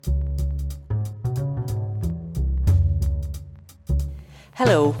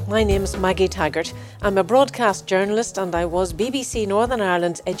Hello, my name's Maggie Taggart. I'm a broadcast journalist and I was BBC Northern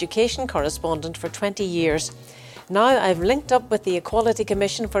Ireland's education correspondent for 20 years. Now I've linked up with the Equality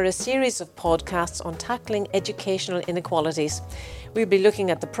Commission for a series of podcasts on tackling educational inequalities. We'll be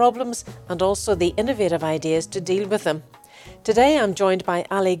looking at the problems and also the innovative ideas to deal with them. Today I'm joined by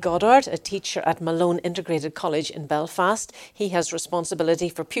Ali Goddard, a teacher at Malone Integrated College in Belfast. He has responsibility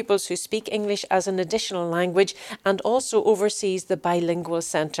for pupils who speak English as an additional language and also oversees the Bilingual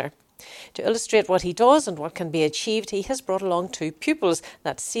Centre. To illustrate what he does and what can be achieved, he has brought along two pupils,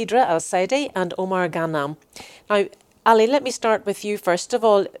 that's Sidra Al-Saidi and Omar Ghanam. Now, Ali, let me start with you first of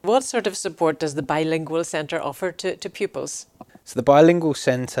all. What sort of support does the Bilingual Centre offer to pupils? So the Bilingual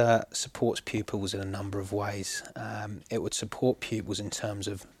Centre supports pupils in a number of ways. It would support pupils in terms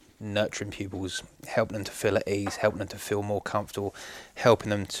of nurturing pupils, helping them to feel at ease, helping them to feel more comfortable, helping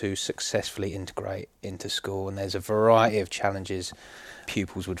them to successfully integrate into school. And there's a variety of challenges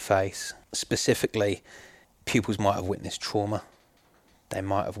pupils would face. Specifically, pupils might have witnessed trauma. They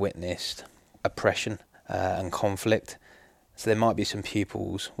might have witnessed oppression and conflict. So there might be some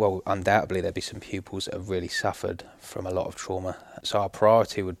pupils, well, undoubtedly there'd be some pupils that have really suffered from a lot of trauma. So our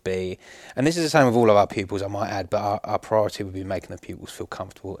priority would be, and this is the same with all of our pupils, I might add, but our priority would be making the pupils feel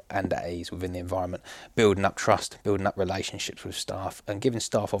comfortable and at ease within the environment, building up trust, building up relationships with staff, and giving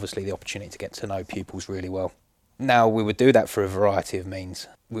staff obviously the opportunity to get to know pupils really well. Now, we would do that for a variety of means.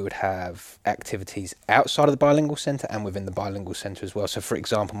 We would have activities outside of the Bilingual Centre and within the Bilingual Centre as well. So, for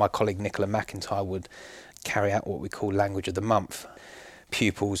example, my colleague Nicola McIntyre would carry out what we call Language of the Month.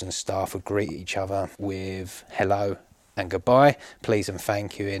 Pupils and staff would greet each other with hello and goodbye, please and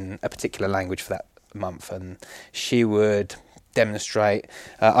thank you in a particular language for that month. And she would demonstrate,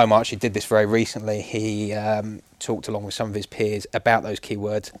 Omar actually did this very recently, he talked along with some of his peers about those key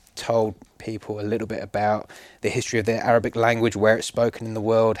words, told people a little bit about the history of the Arabic language, where it's spoken in the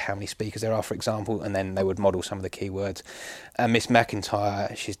world, how many speakers there are, for example, and then they would model some of the key words. And Miss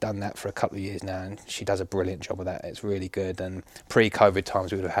McIntyre, she's done that for a couple of years now, and she does a brilliant job of that. It's really good. And pre-COVID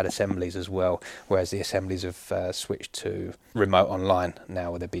times, we would have had assemblies as well, whereas the assemblies have switched to remote online now,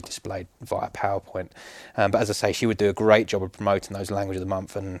 where they'd be displayed via PowerPoint. But as I say, she would do a great job of promoting those Language of the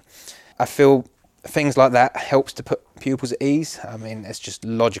Month, and I feel things like that helps to put pupils at ease. I mean, it's just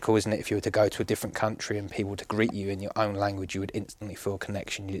logical, isn't it? If you were to go to a different country and people to greet you in your own language, you would instantly feel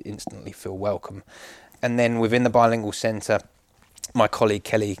connection, you'd instantly feel welcome. And then within the Bilingual Centre, my colleague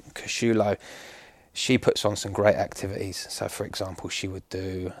Kelly Kashulo, she puts on some great activities. So, for example, she would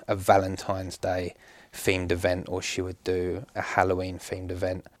do a Valentine's Day themed event, or she would do a Halloween themed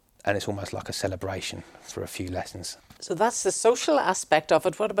event. And it's almost like a celebration for a few lessons. So that's the social aspect of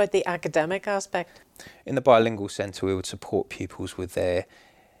it. What about the academic aspect? In the Bilingual Centre, we would support pupils with their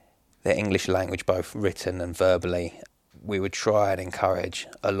English language, both written and verbally. We would try and encourage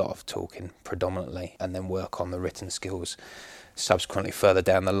a lot of talking predominantly, and then work on the written skills subsequently further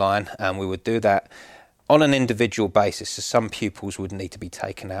down the line. And we would do that on an individual basis. So some pupils would need to be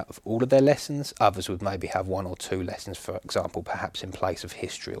taken out of all of their lessons. Others would maybe have one or two lessons, for example, perhaps in place of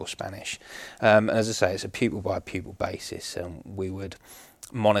history or Spanish. And as I say, it's a pupil by pupil basis, and we would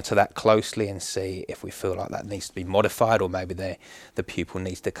monitor that closely and see if we feel like that needs to be modified, or maybe the pupil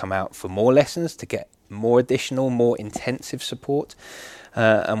needs to come out for more lessons to get more additional, more intensive support.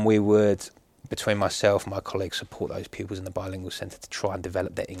 And we would, between myself and my colleagues, support those pupils in the Bilingual Centre to try and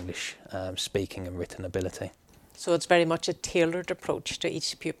develop their English speaking and written ability. So it's very much a tailored approach to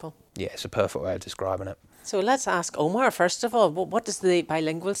each pupil. Yeah, it's a perfect way of describing it. So let's ask Omar, first of all, what does the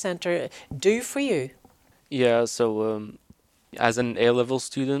Bilingual Centre do for you? Yeah, so as an A-level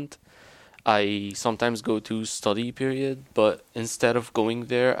student, I sometimes go to study period, but instead of going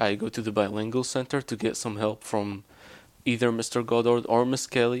there, I go to the Bilingual Centre to get some help from either Mr. Goddard or Miss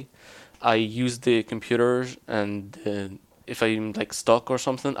Kelly. I use the computers, and if I'm stuck or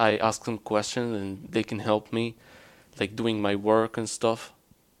something, I ask them questions and they can help me, doing my work and stuff.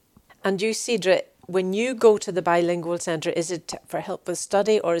 And you, Sidra, when you go to the Bilingual Centre, is it for help with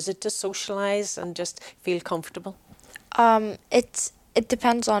study, or is it to socialise and just feel comfortable? It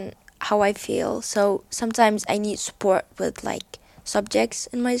depends on how I feel. So sometimes I need support with subjects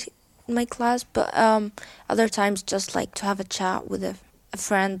in my class, but other times just to have a chat with a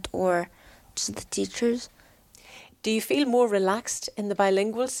friend or just the teachers. Do you feel more relaxed in the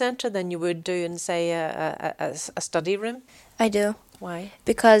Bilingual Centre than you would do in, say, a study room? I do. Why?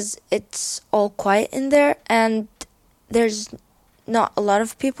 Because it's all quiet in there and there's not a lot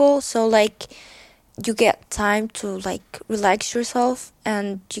of people, so you get time to relax yourself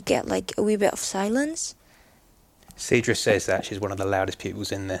and you get a wee bit of silence. Sidra says that she's one of the loudest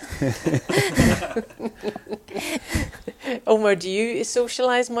pupils in there. Omar, do you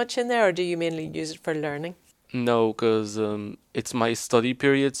socialise much in there, or do you mainly use it for learning? No, because it's my study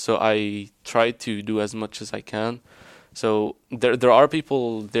period, so I try to do as much as I can. So there are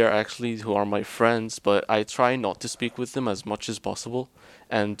people there actually who are my friends, but I try not to speak with them as much as possible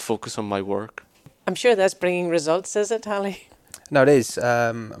and focus on my work. I'm sure that's bringing results, is it, Hallie? No, it is.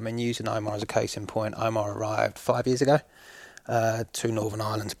 Using Omar as a case in point, Omar arrived 5 years ago to Northern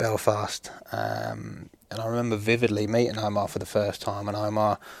Ireland, Belfast. And I remember vividly meeting Omar for the first time, and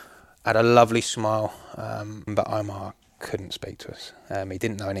Omar had a lovely smile, but Omar couldn't speak to us. He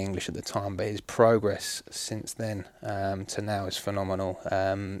didn't know any English at the time, but his progress since then to now is phenomenal.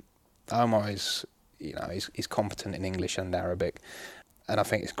 Omar is, he's competent in English and Arabic. And I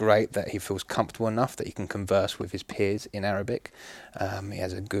think it's great that he feels comfortable enough that he can converse with his peers in Arabic. He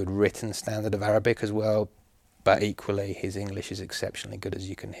has a good written standard of Arabic as well, but equally his English is exceptionally good, as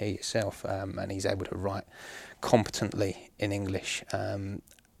you can hear yourself, and he's able to write competently in English. And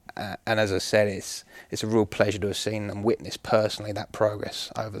as I said, it's a real pleasure to have seen and witnessed personally that progress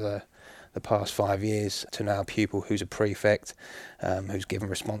over the past 5 years to now a pupil who's a prefect, who's given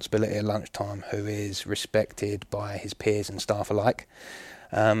responsibility at lunchtime, who is respected by his peers and staff alike,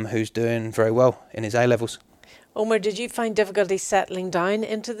 who's doing very well in his A-levels. Omar, did you find difficulty settling down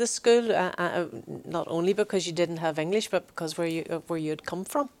into the school, not only because you didn't have English, but because where you had come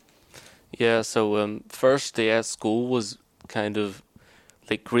from? Yeah, so first day at school was kind of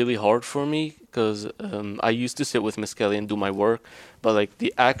like really hard for me because I used to sit with Miss Kelly and do my work, but like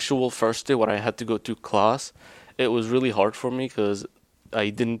the actual first day when I had to go to class, it was really hard for me because I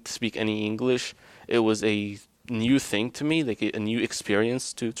didn't speak any English. It was a new thing to me, like a new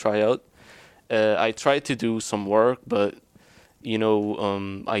experience to try out. I tried to do some work, but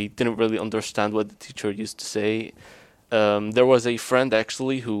I didn't really understand what the teacher used to say. There was a friend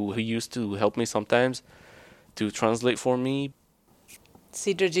actually who used to help me sometimes to translate for me.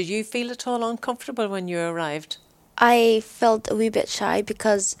 Cedra, did you feel at all uncomfortable when you arrived? I felt a wee bit shy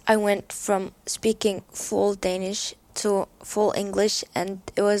because I went from speaking full Danish to full English, and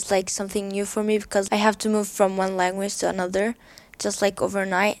it was like something new for me because I have to move from one language to another just like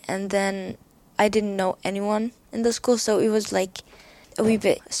overnight, and then I didn't know anyone in the school, so it was like a wee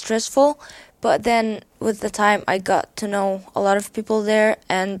bit stressful. But then with the time I got to know a lot of people there,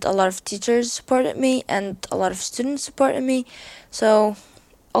 and a lot of teachers supported me and a lot of students supported me, so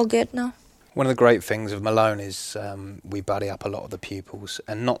all good now. One of the great things of Malone is we buddy up a lot of the pupils,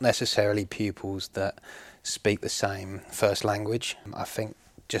 and not necessarily pupils that speak the same first language. I think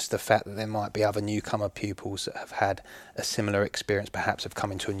just the fact that there might be other newcomer pupils that have had a similar experience, perhaps of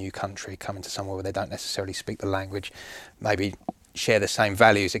coming to a new country, coming to somewhere where they don't necessarily speak the language, maybe share the same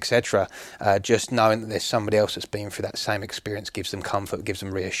values, etc. Just knowing that there's somebody else that's been through that same experience gives them comfort, gives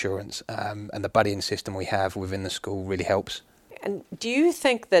them reassurance, and the buddying system we have within the school really helps. And do you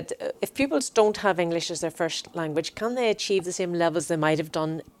think that if pupils don't have English as their first language, can they achieve the same levels they might have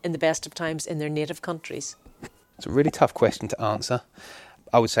done in the best of times in their native countries? It's a really tough question to answer.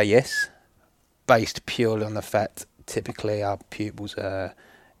 I would say yes, based purely on the fact typically our pupils are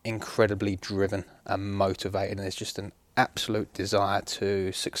incredibly driven and motivated, and there's just an absolute desire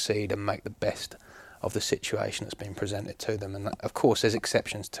to succeed and make the best of the situation that's been presented to them. And of course there's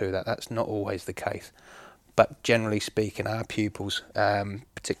exceptions to that, that's not always the case. But generally speaking, our pupils,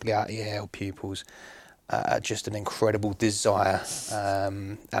 particularly our EAL pupils, are just an incredible desire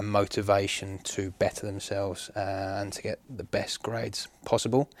and motivation to better themselves and to get the best grades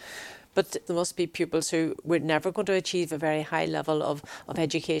possible. But there must be pupils who were never going to achieve a very high level of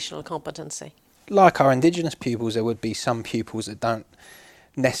educational competency. Like our Indigenous pupils, there would be some pupils that don't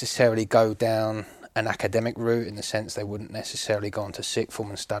necessarily go down an academic route, in the sense they wouldn't necessarily go on to sixth form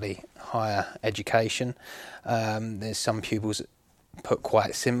and study higher education. There's some pupils that, put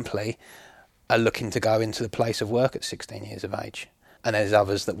quite simply, are looking to go into the place of work at 16 years of age. And there's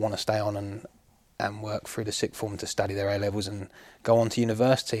others that want to stay on and work through the sixth form to study their A-levels and go on to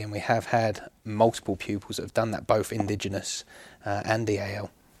university. And we have had multiple pupils that have done that, both Indigenous and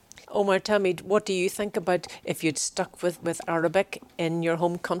EAL. Omar, tell me, what do you think about if you'd stuck with Arabic in your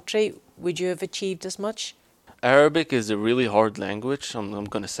home country? Would you have achieved as much? Arabic is a really hard language, I'm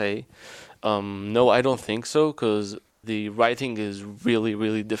going to say. No, I don't think so, because the writing is really,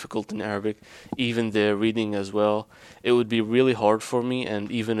 really difficult in Arabic, even the reading as well. It would be really hard for me, and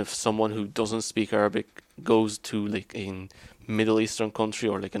even if someone who doesn't speak Arabic goes to like a Middle Eastern country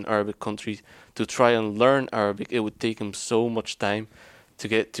or like an Arabic country to try and learn Arabic, it would take him so much time to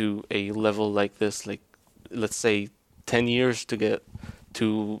get to a level like this, like let's say 10 years to get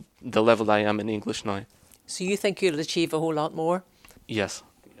to the level I am in English now. So you think you'll achieve a whole lot more? Yes.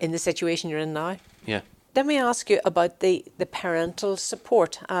 In the situation you're in now? Yeah. Let me ask you about the parental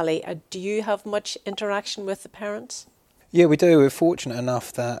support, Ali. Do you have much interaction with the parents? Yeah, we do. We're fortunate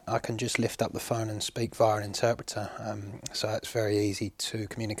enough that I can just lift up the phone and speak via an interpreter. So it's very easy to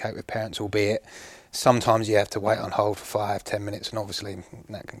communicate with parents, albeit sometimes you have to wait on hold for 5-10 minutes, and obviously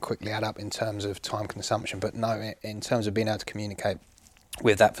that can quickly add up in terms of time consumption. But no, in terms of being able to communicate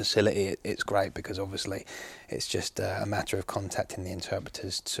with that facility, it's great, because obviously it's just a matter of contacting the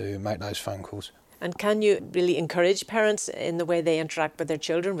interpreters to make those phone calls. And can you really encourage parents in the way they interact with their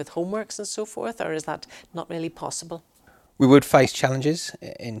children, with homeworks and so forth, or is that not really possible? We would face challenges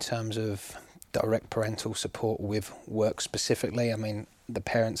in terms of direct parental support with work specifically. I mean, the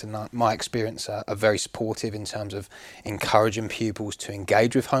parents, in my experience, are very supportive in terms of encouraging pupils to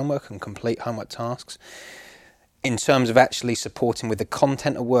engage with homework and complete homework tasks. In terms of actually supporting with the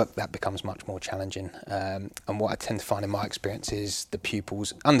content of work, that becomes much more challenging. And what I tend to find in my experience is the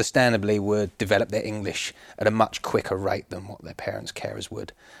pupils, understandably, would develop their English at a much quicker rate than what their parents' carers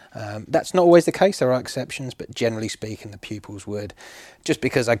would. That's not always the case, there are exceptions, but generally speaking, the pupils would, just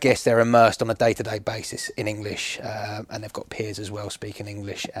because I guess they're immersed on a day-to-day basis in English, and they've got peers as well speaking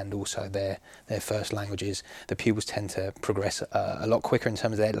English and also their first languages. The pupils tend to progress a lot quicker in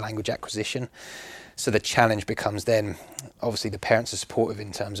terms of their language acquisition. So the challenge becomes then, obviously the parents are supportive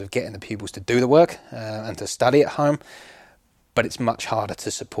in terms of getting the pupils to do the work and to study at home, but it's much harder to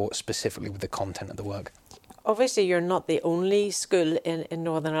support specifically with the content of the work. Obviously, you're not the only school in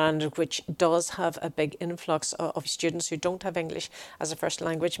Northern Ireland which does have a big influx of students who don't have English as a first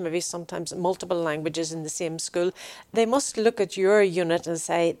language, maybe sometimes multiple languages in the same school. They must look at your unit and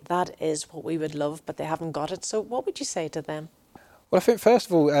say, that is what we would love, but they haven't got it. So what would you say to them? Well, I think first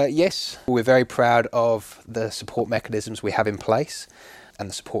of all, yes, we're very proud of the support mechanisms we have in place and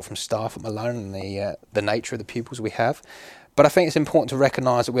the support from staff at Malone and the nature of the pupils we have. But I think it's important to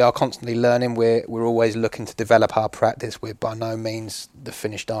recognise that we are constantly learning. We're always looking to develop our practice. We're by no means the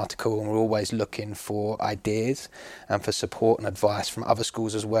finished article, and we're always looking for ideas and for support and advice from other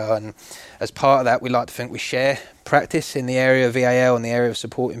schools as well. And as part of that, we like to think we share practice in the area of EAL and the area of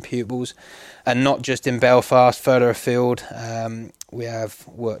supporting pupils, and not just in Belfast, further afield. We have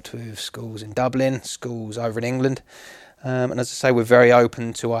worked with schools in Dublin, schools over in England. And as I say, we're very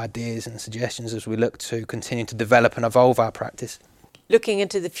open to ideas and suggestions as we look to continue to develop and evolve our practice. Looking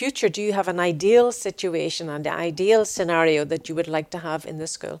into the future, do you have an ideal situation and an ideal scenario that you would like to have in the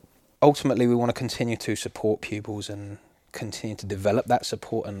school? Ultimately, we want to continue to support pupils and continue to develop that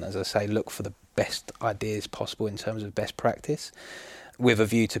support, and as I say, look for the best ideas possible in terms of best practice, with a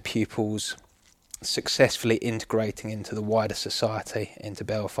view to pupils successfully integrating into the wider society, into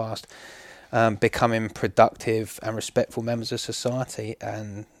Belfast, becoming productive and respectful members of society.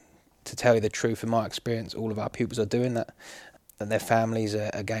 And to tell you the truth, in my experience, all of our pupils are doing that, and their families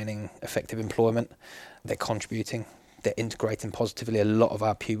are gaining effective employment, they're contributing, they're integrating positively. A lot of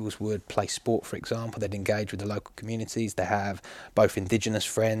our pupils would play sport, for example, they'd engage with the local communities, they have both Indigenous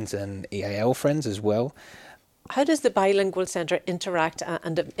friends and EAL friends as well. How does the bilingual centre interact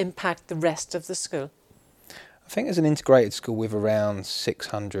and impact the rest of the school? I think as an integrated school with around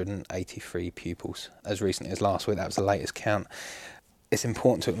 683 pupils, as recently as last week, that was the latest count. It's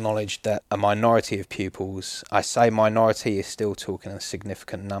important to acknowledge that a minority of pupils, I say minority, is still talking a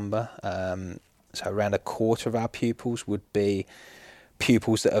significant number. So around a quarter of our pupils would be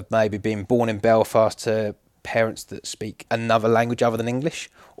pupils that have maybe been born in Belfast to parents that speak another language other than English,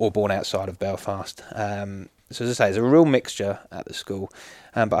 or born outside of Belfast. So as I say, there's a real mixture at the school.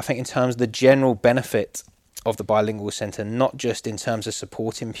 But I think in terms of the general benefit of the bilingual centre, not just in terms of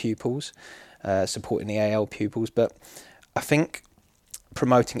supporting pupils, supporting the AL pupils, but I think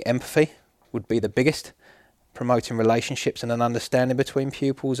promoting empathy would be the biggest, promoting relationships and an understanding between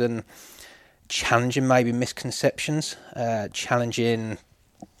pupils, and challenging maybe misconceptions, challenging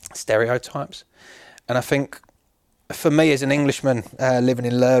stereotypes. And I think for me as an Englishman living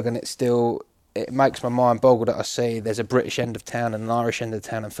in Lurgan, it makes my mind boggle that I see there's a British end of town and an Irish end of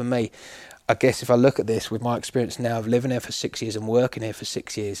town. And for me, I guess if I look at this with my experience now of living here for 6 years and working here for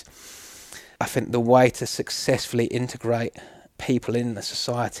 6 years, I think the way to successfully integrate people in a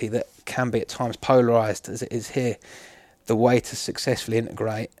society that can be at times polarised as it is here, the way to successfully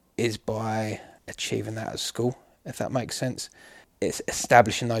integrate is by achieving that at school, if that makes sense. It's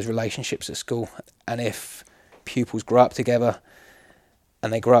establishing those relationships at school. And if pupils grow up together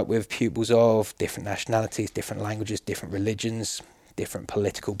and they grow up with pupils of different nationalities, different languages, different religions, different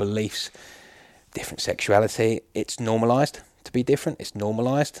political beliefs, different sexuality, it's normalised to be different, it's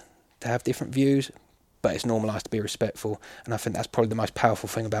normalised to have different views, but it's normalised to be respectful. And I think that's probably the most powerful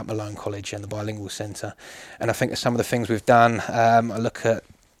thing about Malone College and the Bilingual Centre. And I think that some of the things we've done, I look at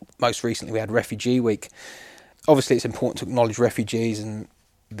most recently we had Refugee Week. Obviously it's important to acknowledge refugees and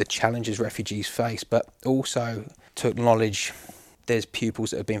the challenges refugees face, but also to acknowledge there's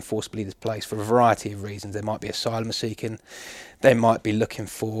pupils that have been forcibly displaced for a variety of reasons. They might be asylum seeking, they might be looking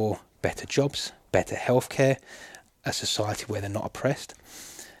for better jobs, better healthcare, a society where they're not oppressed.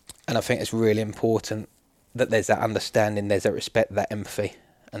 And I think it's really important that there's that understanding, there's that respect, that empathy,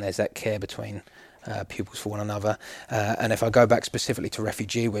 and there's that care between pupils for one another. And if I go back specifically to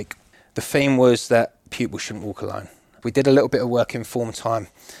Refugee Week, the theme was that pupils shouldn't walk alone. We did a little bit of work in form time,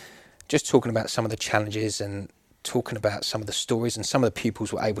 just talking about some of the challenges and talking about some of the stories, and some of the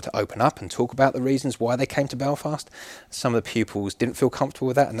pupils were able to open up and talk about the reasons why they came to Belfast. Some of the pupils didn't feel comfortable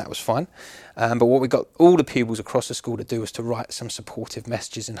with that, and that was fine. But what we got all the pupils across the school to do was to write some supportive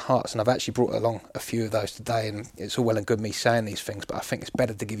messages in hearts, and I've actually brought along a few of those today, and it's all well and good me saying these things, but I think it's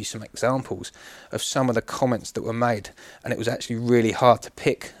better to give you some examples of some of the comments that were made, and it was actually really hard to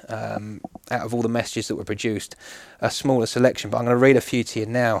pick out of all the messages that were produced a smaller selection, but I'm going to read a few to you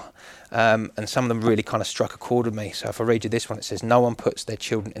now. And some of them really kind of struck a chord with me. So if I read you this one, it says, "No one puts their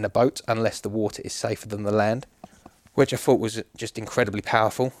children in a boat unless the water is safer than the land," which I thought was just incredibly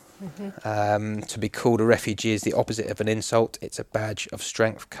powerful. To be called a refugee is the opposite of an insult. It's a badge of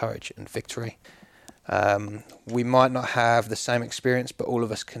strength, courage and victory. We might not have the same experience, but all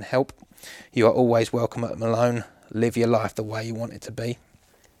of us can help. You are always welcome at Malone. Live your life the way you want it to be.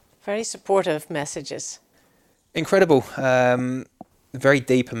 Very supportive messages. Incredible. Very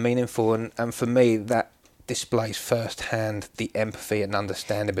deep and meaningful, and for me that displays firsthand the empathy and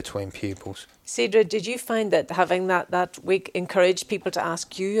understanding between pupils. Cedra, did you find that having that week encouraged people to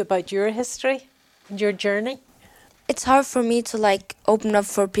ask you about your history and your journey? It's hard for me to like open up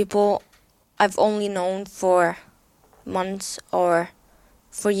for people I've only known for months or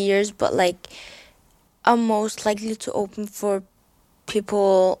for years, but like I'm most likely to open for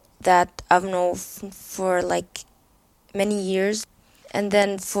people that I've known for like many years. And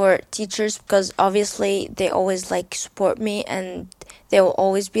then for teachers, because obviously they always like support me and they will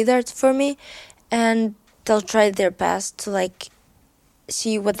always be there for me, and they'll try their best to like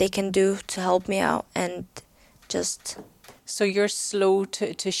see what they can do to help me out and just... So you're slow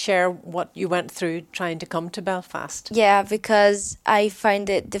to share what you went through trying to come to Belfast? Yeah, because I find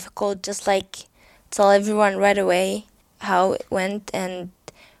it difficult just like tell everyone right away how it went and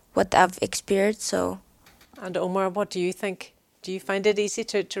what I've experienced, so... And Omar, what do you think? Do you find it easy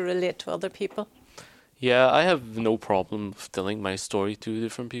to relate to other people? Yeah, I have no problem with telling my story to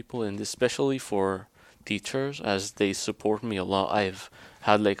different people, and especially for teachers, as they support me a lot. I've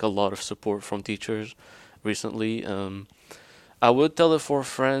had like a lot of support from teachers recently. I would tell it for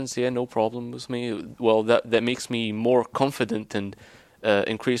friends, yeah, no problem with me. Well, that makes me more confident and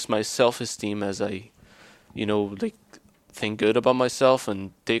increase my self-esteem as I, like think good about myself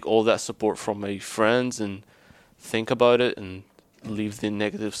and take all that support from my friends and think about it and leave the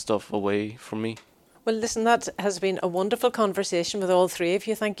negative stuff away from me. Well, listen, that has been a wonderful conversation with all three of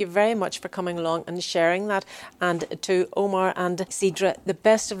you. Thank you very much for coming along and sharing that. And to Omar and Cedra, the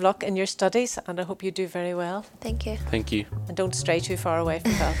best of luck in your studies, and I hope you do very well. Thank you. Thank you. And don't stray too far away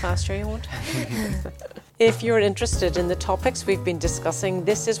from Belfast, sure you won't. If you're interested in the topics we've been discussing,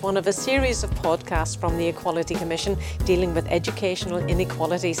 this is one of a series of podcasts from the Equality Commission dealing with educational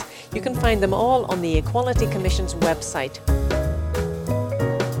inequalities. You can find them all on the Equality Commission's website.